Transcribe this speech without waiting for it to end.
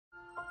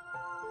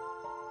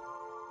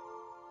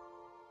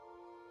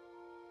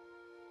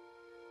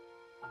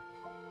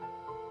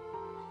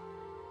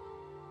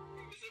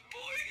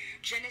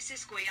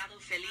Genesis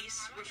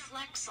Feliz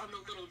reflects on the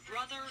little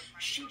brother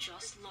she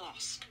just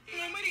lost.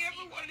 Nobody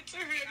ever wanted to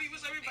hurt him. He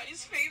was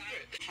everybody's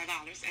favorite. $5,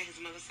 and his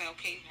mother said,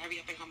 okay, hurry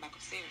up and come back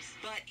upstairs.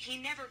 But he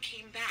never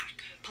came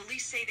back.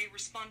 Police say they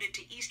responded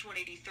to East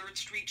 183rd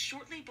Street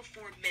shortly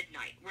before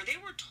midnight, where they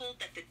were told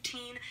that the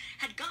teen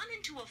had gotten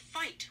into a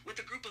fight with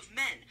a group of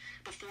men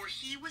before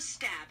he was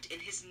stabbed in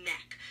his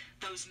neck.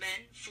 Those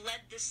men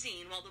fled the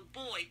scene while the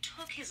boy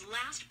took his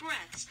last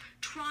breaths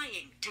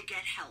trying to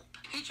get help.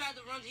 He tried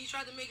to run. He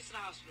tried to make it to the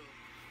hospital.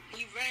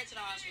 He ran to the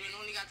hospital and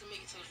only got to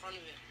make it to the front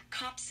of it.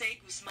 Cops say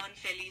Guzman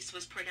Feliz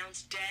was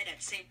pronounced dead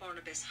at St.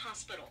 Barnabas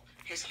Hospital.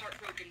 His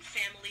heartbroken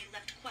family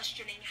left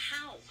questioning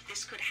how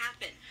this could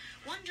happen,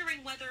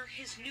 wondering whether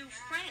his new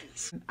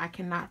friends... I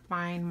cannot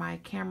find my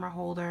camera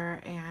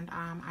holder, and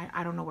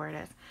I don't know where it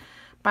is.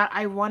 But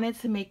I wanted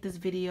to make this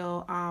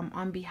video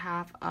on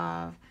behalf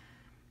of,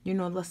 you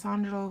know,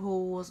 Lesandro,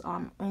 who was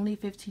only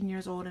 15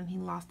 years old, and he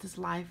lost his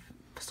life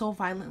so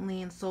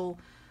violently and so,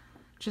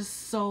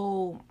 just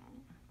so...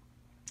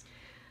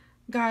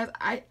 Guys,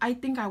 I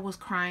think I was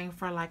crying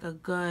for like a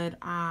good,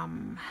 I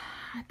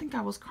think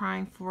I was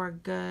crying for a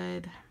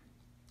good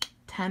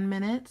 10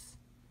 minutes.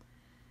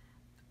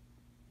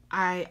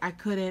 I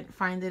couldn't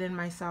find it in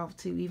myself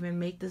to even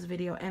make this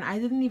video, and I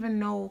didn't even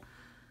know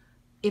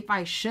if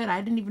I should.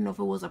 I didn't even know if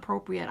it was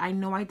appropriate. I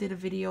know I did a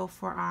video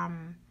for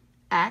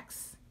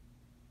X,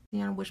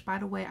 which, by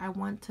the way, I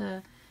want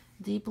to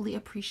deeply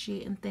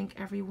appreciate and thank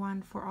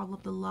everyone for all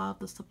of the love,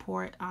 the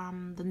support,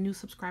 the new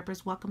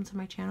subscribers. Welcome to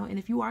my channel. And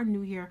if you are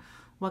new here,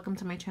 welcome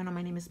to my channel.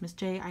 My name is Miss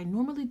J. I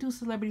normally do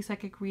celebrity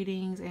psychic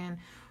readings, and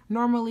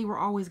normally we're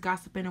always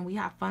gossiping and we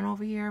have fun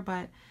over here,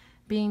 but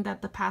being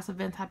that the past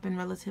events have been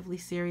relatively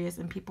serious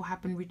and people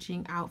have been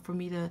reaching out for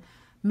me to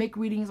make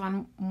readings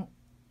on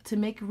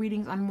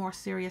more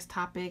serious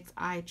topics,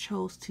 I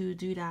chose to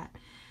do that.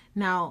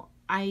 Now,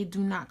 I do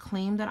not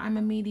claim that I'm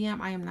a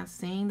medium. I am not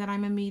saying that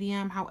I'm a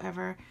medium.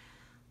 However,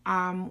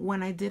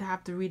 when I did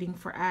have the reading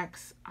for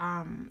X,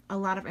 a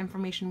lot of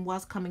information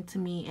was coming to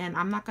me, and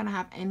I'm not going to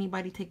have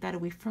anybody take that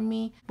away from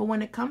me. But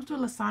when it comes to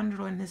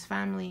Lesandro and his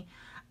family,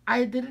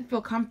 I didn't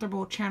feel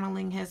comfortable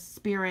channeling his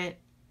spirit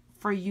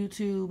for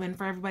YouTube and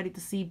for everybody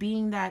to see,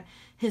 being that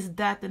his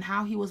death and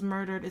how he was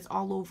murdered is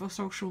all over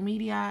social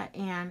media,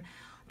 and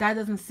that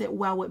doesn't sit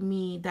well with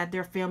me, that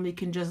their family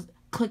can just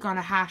click on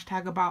a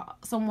hashtag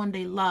about someone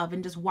they love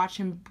and just watch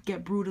him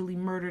get brutally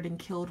murdered and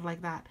killed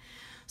like that.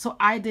 So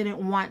I didn't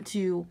want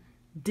to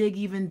dig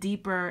even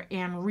deeper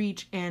and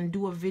reach and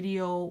do a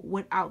video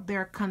without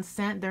their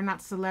consent. They're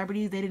not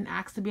celebrities. They didn't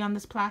ask to be on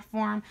this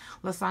platform.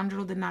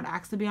 Lesandro did not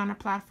ask to be on a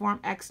platform.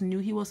 X knew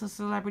he was a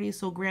celebrity.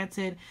 So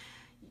granted,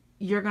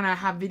 you're going to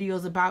have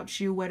videos about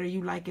you whether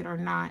you like it or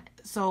not.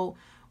 So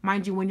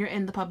mind you, when you're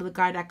in the public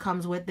eye, that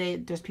comes with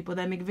it. There's people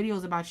that make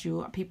videos about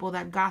you, people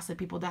that gossip,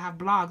 people that have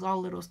blogs,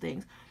 all of those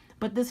things.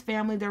 But this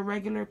family, they're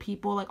regular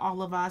people like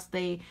all of us.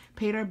 They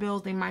pay their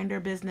bills, they mind their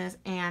business,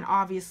 and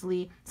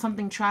obviously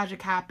something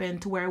tragic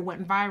happened to where it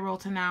went viral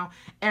to now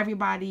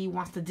everybody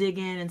wants to dig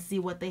in and see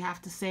what they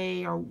have to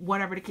say or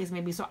whatever the case may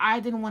be. So I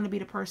didn't want to be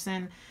the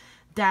person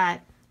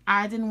that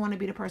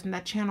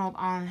channeled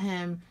on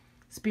him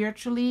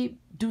spiritually,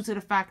 due to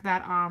the fact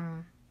that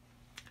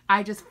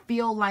I just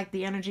feel like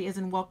the energy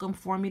isn't welcome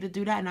for me to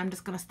do that, and I'm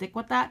just going to stick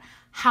with that.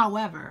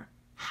 However,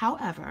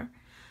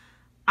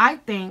 I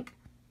think,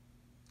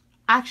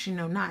 actually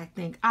no, not I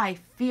think, I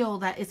feel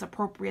that it's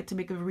appropriate to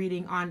make a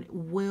reading on,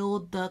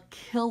 will the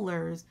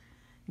killers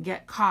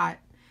get caught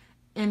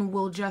and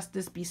will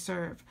justice be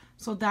served?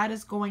 So that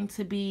is going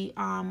to be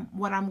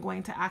what I'm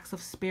going to ask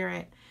of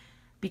spirit,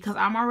 because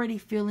I'm already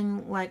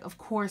feeling like, of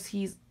course,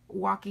 he's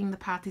walking the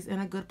path, he's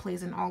in a good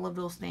place and all of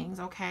those things,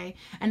 okay?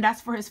 And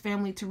that's for his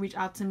family to reach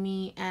out to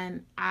me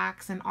and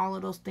ask and all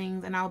of those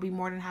things, and I'll be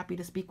more than happy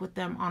to speak with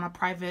them on a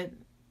private,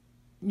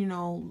 you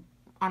know,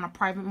 on a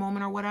private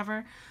moment or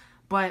whatever.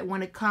 But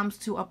when it comes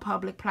to a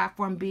public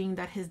platform, being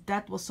that his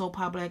death was so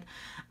public,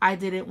 I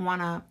didn't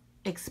want to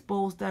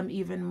expose them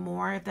even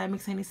more, if that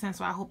makes any sense.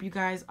 So I hope you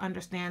guys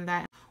understand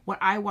that what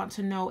I want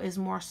to know is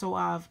more so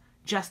of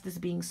justice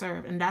being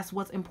served, and that's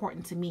what's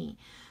important to me.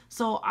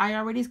 So I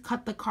already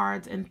cut the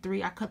cards in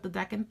 3. I cut the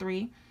deck in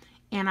 3,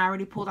 and I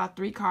already pulled out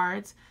 3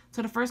 cards.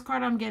 So the first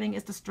card I'm getting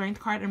is the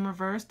Strength card in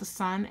reverse, the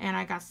Sun, and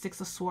I got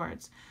 6 of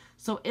Swords.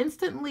 So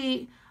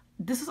instantly,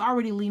 this is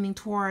already leaning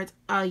towards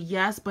a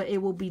yes, but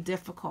it will be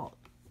difficult.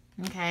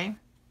 Okay.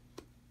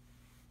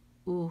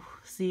 Ooh,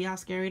 see how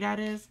scary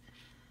that is?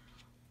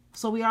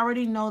 So we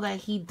already know that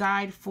he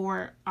died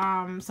for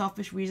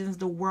selfish reasons.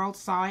 The world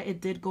saw it. It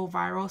did go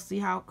viral. See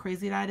how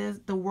crazy that is?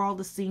 The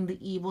world is seeing the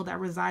evil that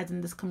resides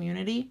in this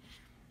community.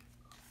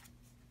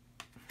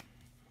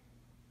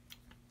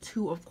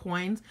 2 of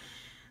Coins.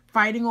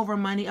 Fighting over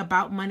money,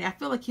 about money. I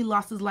feel like he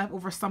lost his life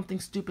over something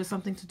stupid,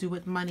 something to do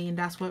with money, and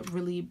that's what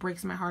really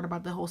breaks my heart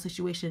about the whole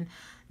situation.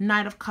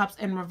 Knight of Cups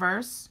in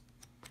reverse.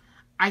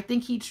 I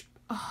think he...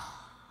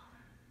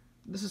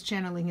 this is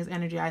channeling his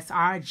energy.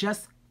 I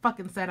just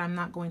fucking said I'm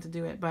not going to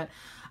do it, but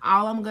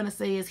all I'm going to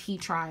say is he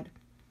tried.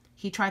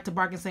 He tried to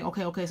bargain saying,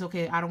 okay, it's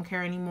okay. I don't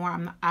care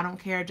anymore. I don't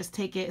care. Just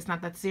take it. It's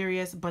not that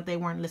serious. But they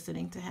weren't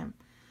listening to him.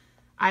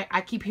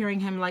 I keep hearing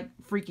him like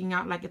freaking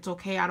out, like, it's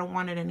okay, I don't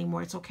want it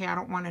anymore. It's okay, I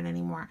don't want it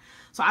anymore.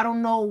 So I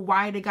don't know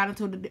why they got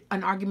into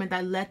an argument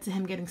that led to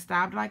him getting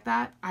stabbed like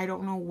that. I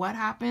don't know what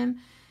happened.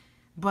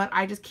 But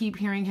I just keep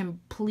hearing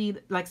him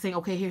plead, like saying,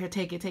 okay, here,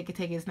 take it.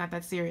 It's not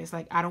that serious.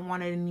 Like, I don't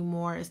want it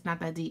anymore. It's not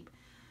that deep.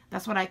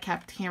 That's what I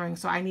kept hearing.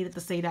 So I needed to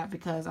say that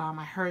because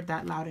I heard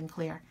that loud and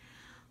clear.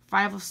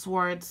 5 of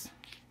Swords.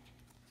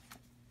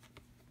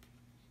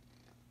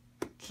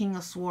 King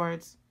of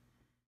Swords.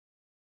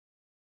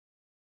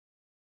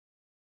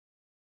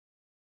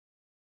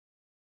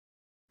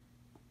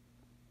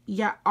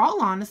 Yeah,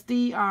 all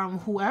honesty,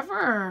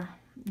 whoever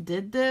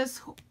did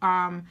this,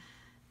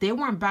 they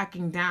weren't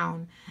backing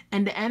down.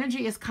 And the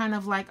energy is kind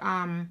of like,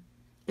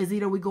 is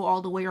either we go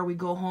all the way or we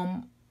go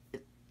home.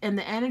 And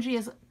the energy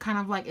is kind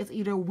of like, it's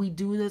either we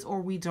do this or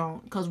we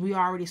don't, because we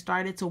already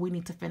started, so we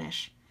need to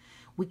finish.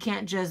 We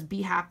can't just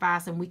be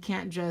half-assed, and we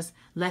can't just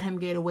let him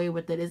get away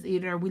with it. It's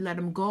either we let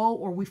him go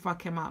or we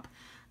fuck him up.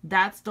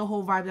 That's the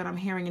whole vibe that I'm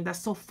hearing, and that's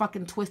so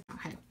fucking twisted.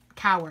 Okay,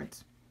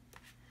 cowards.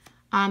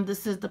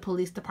 This is the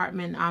police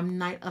department,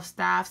 Knight of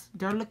Staffs.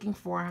 They're looking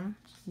for him.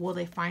 Will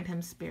they find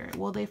him, Spirit?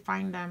 Will they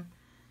find them?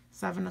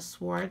 7 of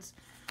Swords.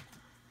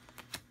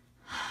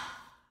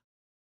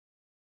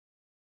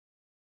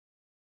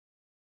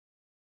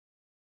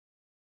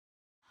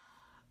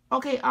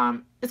 Okay,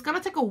 it's gonna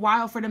take a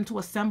while for them to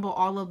assemble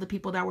all of the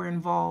people that were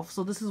involved.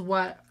 So this is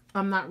what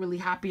I'm not really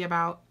happy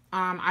about.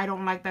 I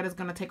don't like that it's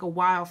gonna take a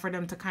while for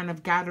them to kind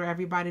of gather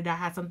everybody that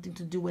had something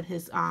to do with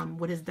his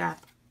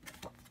death.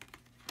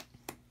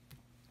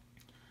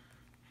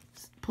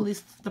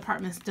 Police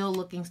department still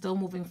looking, still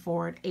moving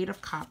forward. 8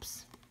 of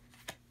Cups.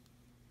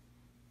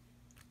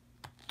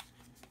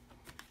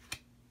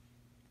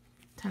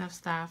 Ten of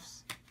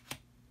Staffs.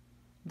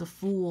 The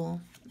Fool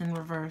in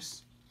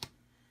reverse.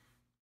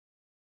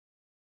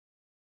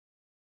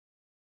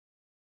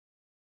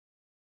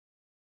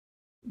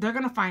 They're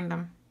going to find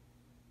them.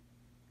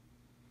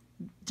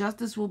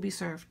 Justice will be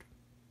served.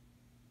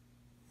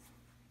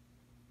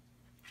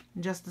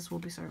 Justice will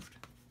be served.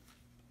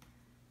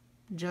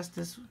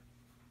 Justice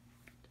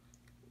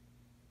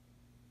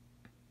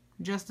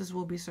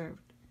will be served.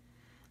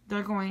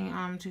 They're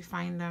going to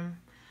find them.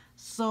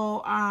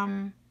 So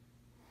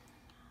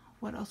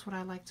what else would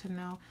I like to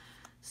know?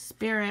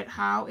 Spirit,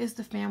 how is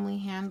the family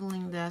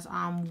handling this?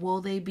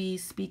 Will they be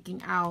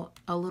speaking out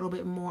a little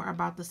bit more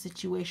about the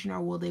situation,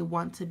 or will they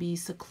want to be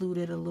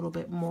secluded a little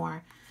bit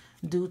more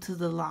due to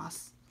the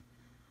loss?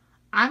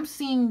 I'm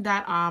seeing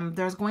that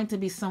there's going to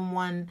be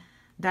someone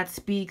that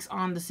speaks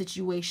on the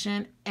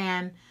situation,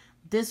 and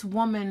this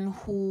woman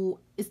who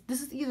is,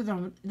 this is either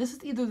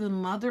the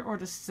mother or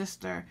the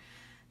sister.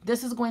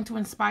 This is going to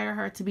inspire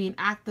her to be an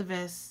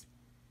activist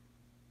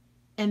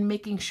and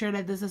making sure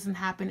that this doesn't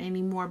happen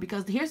anymore.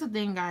 Because here's the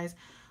thing, guys,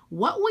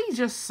 what we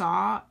just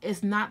saw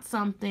is not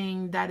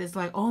something that is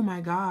like, oh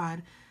my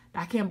God,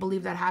 I can't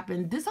believe that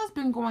happened. This has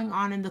been going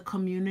on in the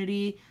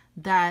community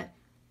that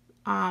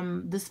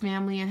this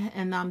family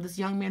and this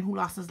young man who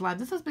lost his life,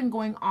 this has been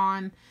going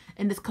on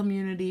in this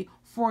community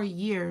for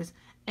years.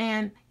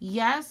 And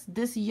yes,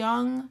 this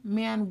young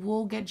man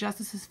will get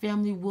justice. His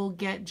family will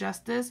get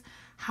justice.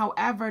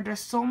 However,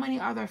 there's so many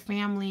other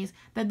families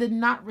that did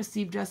not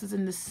receive justice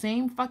in the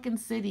same fucking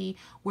city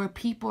where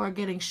people are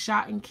getting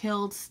shot and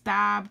killed,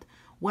 stabbed,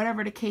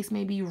 whatever the case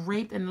may be,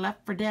 raped and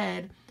left for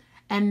dead.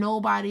 And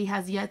nobody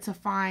has yet to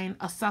find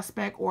a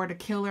suspect or the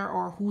killer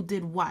or who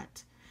did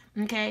what.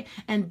 Okay,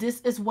 and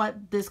this is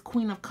what this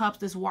Queen of Cups,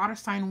 this water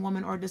sign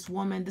woman, or this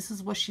woman, this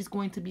is what she's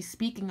going to be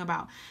speaking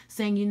about,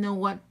 saying, you know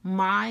what,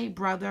 my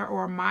brother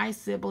or my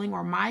sibling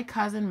or my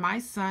cousin, my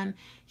son,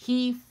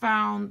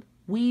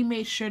 we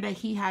made sure that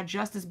he had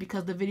justice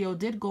because the video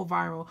did go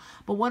viral.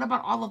 But what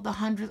about all of the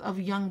hundreds of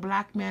young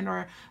black men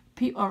or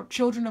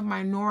children of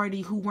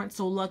minority who weren't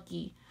so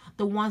lucky?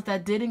 The ones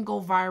that didn't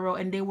go viral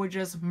and they were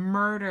just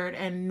murdered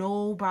and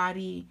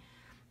nobody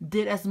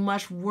did as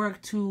much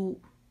work to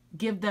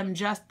give them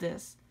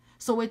justice.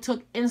 So it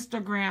took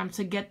Instagram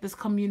to get this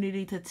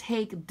community to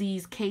take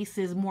these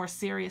cases more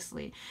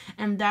seriously.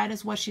 And that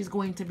is what she's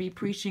going to be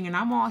preaching. And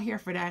I'm all here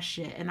for that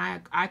shit. And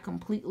I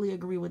completely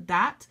agree with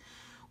that.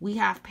 We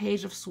have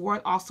Page of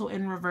Swords also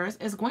in reverse.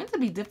 It's going to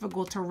be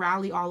difficult to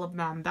rally all of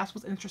them. That's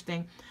what's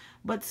interesting.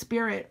 But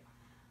Spirit,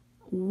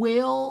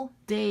 will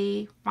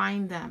they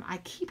find them? I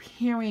keep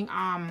hearing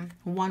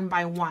one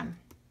by one.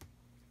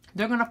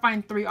 They're going to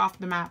find 3 off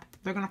the map.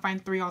 They're going to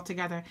find 3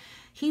 altogether.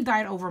 He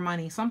died over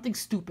money. Something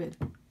stupid.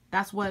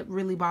 That's what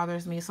really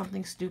bothers me.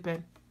 Something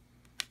stupid.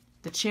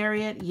 The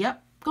Chariot.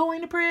 Yep. Going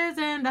to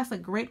prison. That's a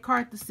great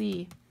card to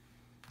see.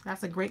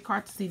 That's a great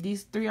card to see.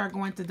 These 3 are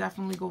going to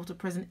definitely go to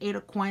prison. 8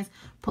 of Coins.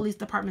 Police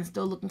department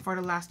still looking for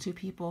the last 2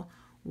 people.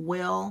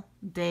 will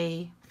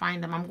they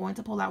find them? I'm going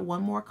to pull out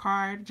one more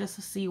card just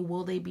to see,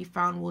 will they be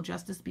found? Will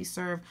justice be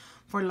served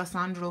for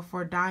Lesandro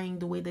for dying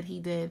the way that he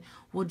did?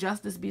 Will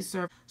justice be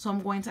served? So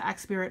I'm going to ask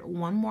Spirit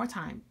one more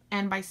time.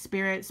 And by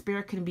Spirit,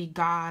 Spirit can be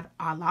God,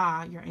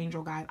 Allah, your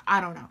angel guide. I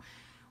don't know.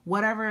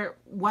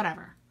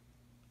 Whatever.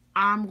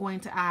 I'm going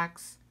to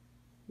ask,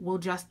 will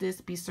justice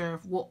be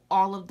served? Will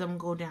all of them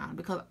go down?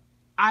 Because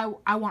I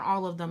want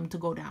all of them to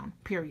go down,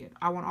 period.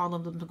 I want all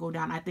of them to go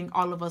down. I think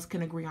all of us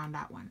can agree on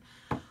that one.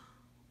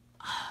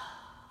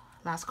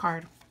 Last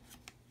card.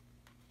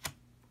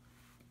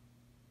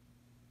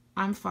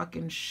 I'm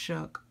fucking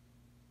shook.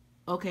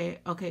 Okay,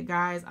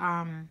 guys.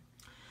 I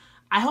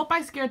hope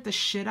I scared the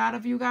shit out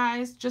of you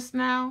guys just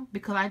now,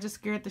 because I just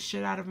scared the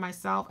shit out of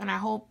myself. And I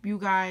hope you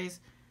guys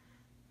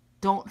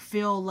don't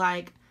feel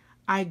like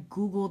I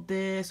Googled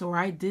this or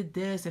I did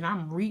this and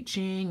I'm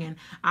reaching and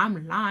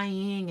I'm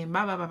lying and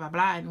blah, blah, blah, blah,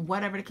 blah, and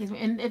whatever the case may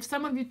be. And if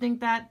some of you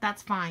think that,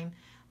 that's fine.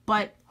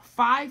 But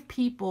 5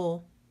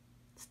 people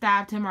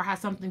stabbed him or has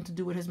something to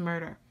do with his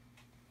murder.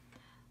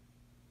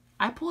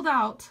 I pulled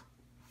out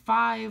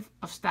 5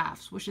 of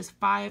staffs, which is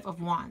 5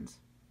 of wands.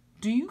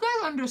 Do you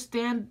guys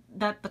understand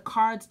that the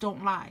cards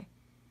don't lie?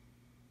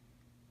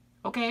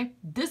 Okay?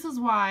 This is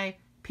why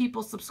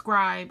people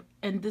subscribe,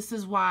 and this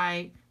is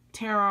why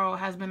tarot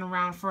has been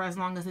around for as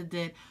long as it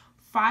did.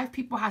 5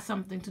 people has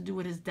something to do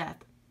with his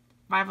death.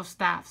 5 of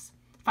staffs.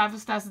 5 of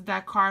staffs is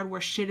that card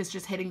where shit is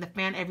just hitting the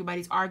fan.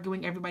 Everybody's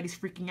arguing. Everybody's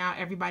freaking out.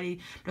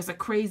 There's a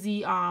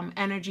crazy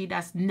energy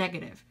that's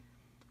negative.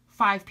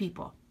 5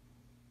 people.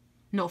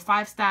 No,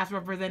 5 staffs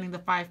representing the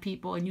 5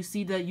 people. And you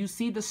see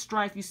the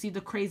strife. You see the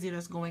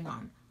craziness going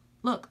on.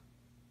 Look.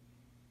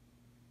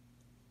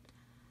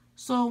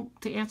 So,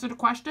 to answer the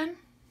question,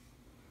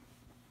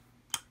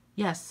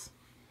 yes.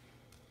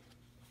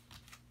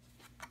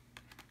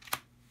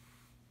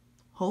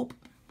 Hope.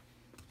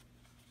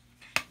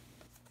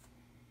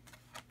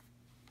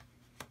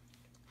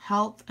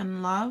 Health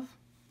and love.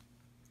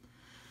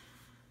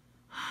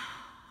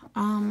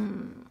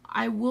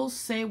 I will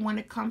say, when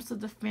it comes to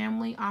the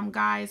family,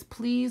 guys,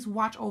 please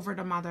watch over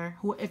the mother.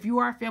 If you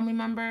are a family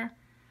member,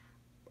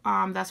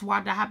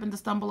 that happened to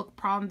stumble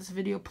upon this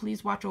video,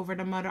 please watch over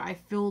the mother. I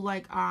feel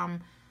like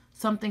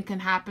something can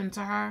happen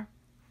to her.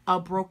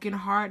 A broken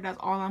heart. That's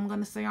all I'm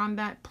gonna say on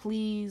that.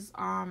 Please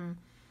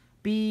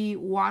be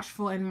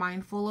watchful and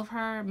mindful of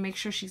her. Make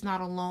sure she's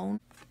not alone.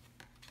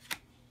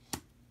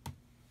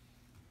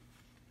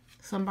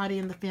 Somebody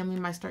in the family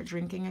might start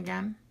drinking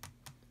again.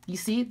 You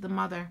see, the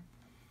mother.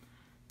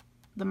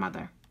 The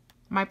mother.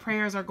 My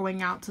prayers are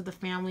going out to the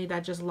family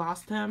that just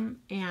lost him,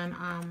 and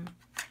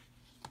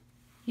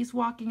he's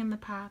walking in the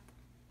path.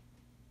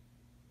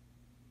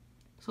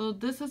 So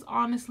this is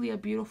honestly a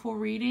beautiful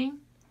reading.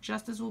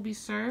 Justice will be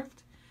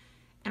served,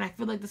 and I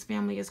feel like this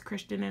family is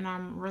Christian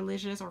and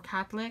religious or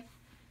Catholic.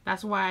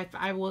 That's why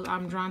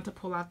I'm drawn to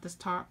pull out this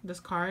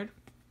card,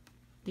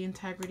 the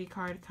integrity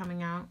card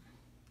coming out.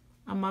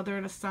 A mother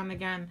and a son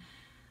again.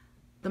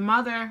 The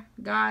mother,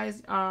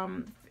 guys,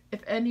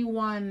 if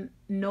anyone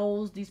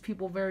knows these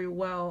people very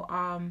well,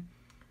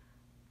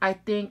 I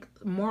think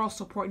moral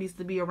support needs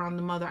to be around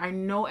the mother. I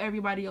know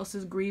everybody else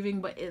is grieving,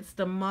 but it's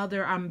the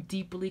mother I'm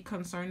deeply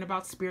concerned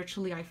about.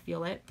 Spiritually, I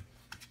feel it.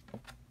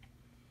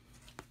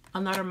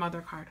 Another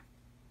mother card.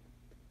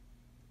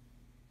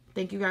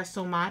 Thank you guys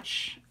so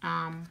much.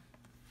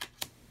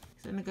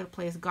 He's in a good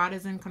place. God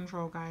is in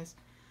control, guys.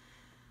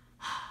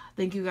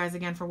 Thank you guys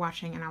again for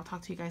watching, and I'll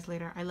talk to you guys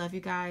later. I love you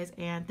guys,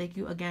 and thank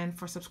you again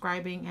for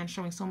subscribing and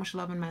showing so much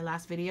love in my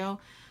last video.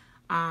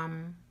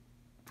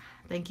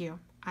 Thank you.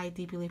 I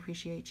deeply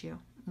appreciate you.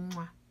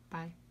 Mwah.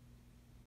 Bye.